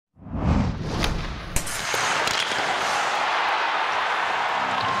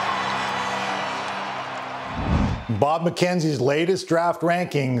Bob McKenzie's latest draft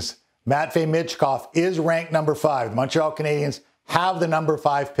rankings, Matvei Michkov is ranked number 5. The Montreal Canadiens have the number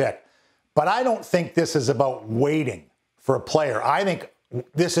 5 pick. But I don't think this is about waiting for a player. I think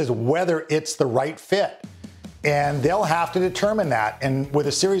this is whether it's the right fit. And they'll have to determine that. And with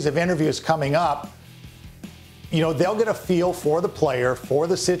a series of interviews coming up, they'll get a feel for the player, for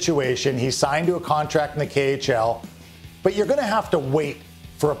the situation. He's signed to a contract in the KHL. But you're going to have to wait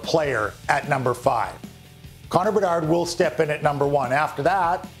for a player at number 5. Connor Bedard will step in at number 1. After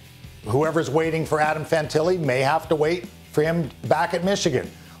that, whoever's waiting for Adam Fantilli may have to wait for him back at Michigan.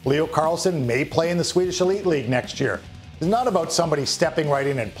 Leo Carlsson may play in the Swedish Elite League next year. It's not about somebody stepping right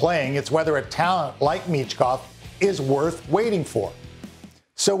in and playing. It's whether a talent like Michkov is worth waiting for.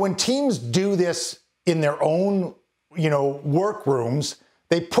 So when teams do this in their own, workrooms,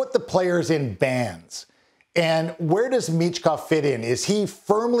 they put the players in bands. And where does Michkov fit in? Is he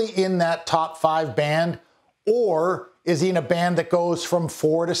firmly in that top 5 band? Or is he in a band that goes from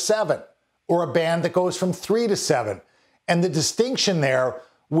 4 to 7? Or a band that goes from 3 to 7? And the distinction there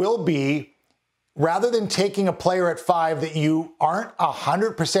will be, rather than taking a player at 5 that you aren't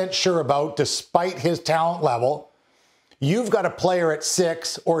 100% sure about despite his talent level, you've got a player at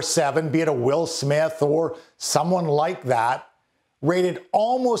 6 or 7, be it a Will Smith or someone like that, rated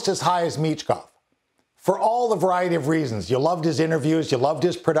almost as high as Michkov. For all the variety of reasons. You loved his interviews, you loved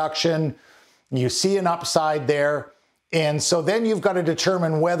his production, you see an upside there. And so then you've got to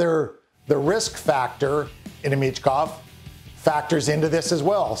determine whether the risk factor in a Michkov factors into this as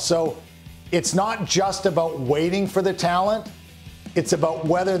well. So it's not just about waiting for the talent, it's about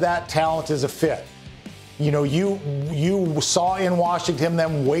whether that talent is a fit. You saw in Washington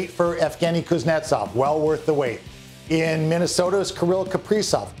them wait for Evgeny Kuznetsov, well worth the wait. In Minnesota's Kirill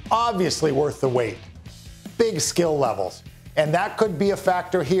Kaprizov, obviously worth the wait. Big skill levels. And that could be a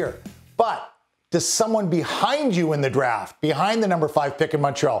factor here. But does someone behind you in the draft, behind the number 5 pick in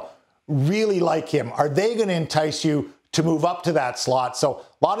Montreal, really like him? Are they going to entice you to move up to that slot? So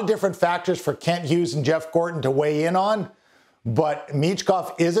a lot of different factors for Kent Hughes and Jeff Gorton to weigh in on. But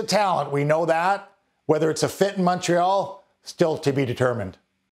Michkov is a talent. We know that. Whether it's a fit in Montreal, still to be determined.